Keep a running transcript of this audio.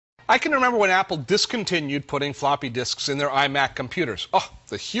I can remember when Apple discontinued putting floppy disks in their iMac computers. Oh,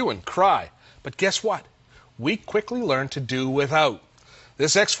 the hue and cry. But guess what? We quickly learned to do without.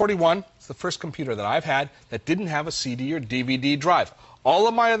 This X41 is the first computer that I've had that didn't have a CD or DVD drive. All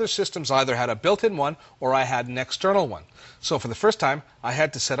of my other systems either had a built-in one or I had an external one. So for the first time, I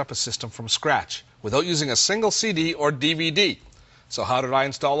had to set up a system from scratch without using a single CD or DVD. So how did I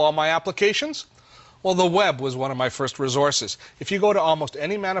install all my applications? Well, the web was one of my first resources. If you go to almost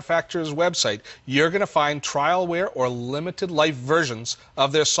any manufacturer's website, you're going to find trialware or limited life versions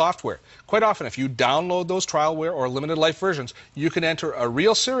of their software. Quite often, if you download those trialware or limited life versions, you can enter a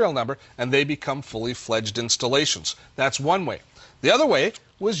real serial number and they become fully fledged installations. That's one way. The other way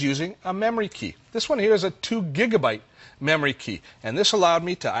was using a memory key. This one here is a 2 gigabyte memory key. And this allowed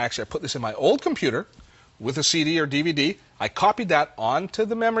me to actually put this in my old computer with a CD or DVD. I copied that onto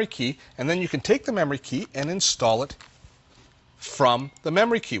the memory key, and then you can take the memory key and install it from the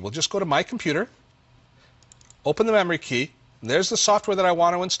memory key. We'll just go to my computer, open the memory key, and there's the software that I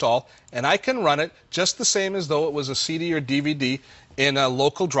want to install, and I can run it just the same as though it was a CD or DVD in a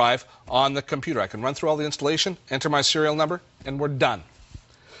local drive on the computer. I can run through all the installation, enter my serial number, and we're done.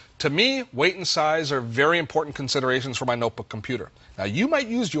 To me, weight and size are very important considerations for my notebook computer. Now, you might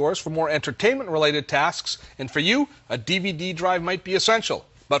use yours for more entertainment-related tasks, and for you, a DVD drive might be essential.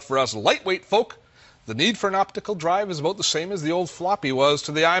 But for us lightweight folk, the need for an optical drive is about the same as the old floppy was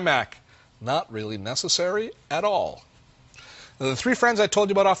to the iMac. Not really necessary at all. Now, the three friends I told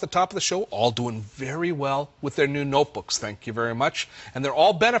you about off the top of the show, all doing very well with their new notebooks. Thank you very much. And they're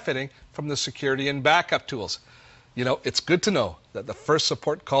all benefiting from the security and backup tools. You know, it's good to know that the first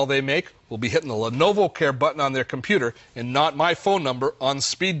support call they make will be hitting the Lenovo Care button on their computer and not my phone number on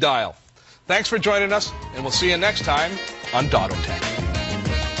speed dial. Thanks for joining us, and we'll see you next time on Dotto Tech.